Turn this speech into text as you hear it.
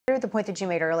The point that you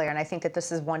made earlier, and I think that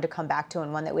this is one to come back to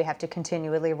and one that we have to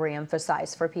continually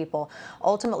reemphasize for people.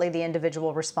 Ultimately, the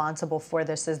individual responsible for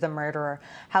this is the murderer.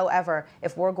 However,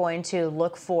 if we're going to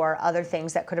look for other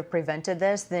things that could have prevented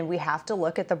this, then we have to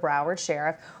look at the Broward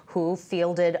Sheriff, who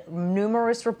fielded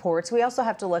numerous reports. We also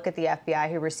have to look at the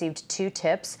FBI, who received 2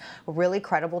 tips, really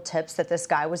credible tips, that this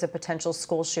guy was a potential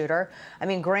school shooter. I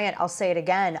mean, Grant, I'll say it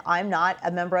again, I'm not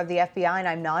a member of the FBI and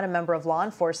I'm not a member of law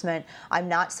enforcement. I'm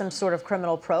not some sort of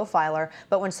criminal profiler,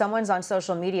 but when someone's on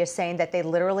social media saying that they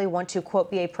literally want to, quote,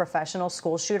 be a professional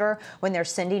school shooter, when they're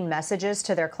sending messages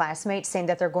to their classmates saying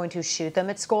that they're going to shoot them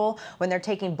at school, when they're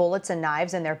taking bullets and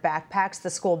knives in their backpacks, the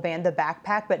school banned the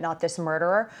backpack, but not this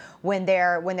murderer, when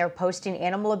they're posting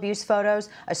animal abuse photos,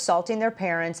 assaulting their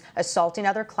parents, assaulting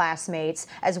other classmates,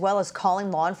 as well as calling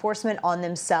law enforcement on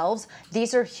themselves,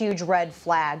 these are huge red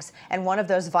flags. And one of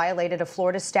those violated a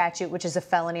Florida statute, which is a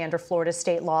felony under Florida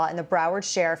state law, and the Broward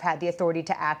Sheriff had the authority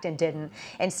to act and didn't.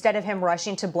 Instead of him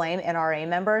rushing to blame NRA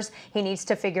members, he needs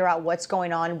to figure out what's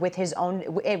going on with his own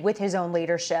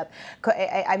leadership.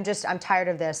 I'm tired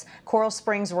of this. Coral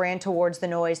Springs ran towards the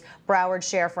noise. Broward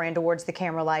Sheriff ran towards the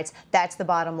camera lights. That's the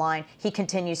bottom line. He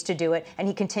continues to do it, and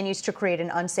he continues to create an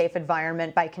unsafe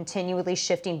environment by continually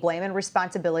shifting blame and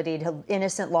responsibility to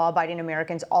innocent, law-abiding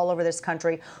Americans all over this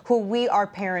country, who we are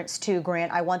parents to, Grant.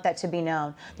 I want that to be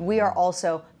known. We are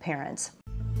also parents.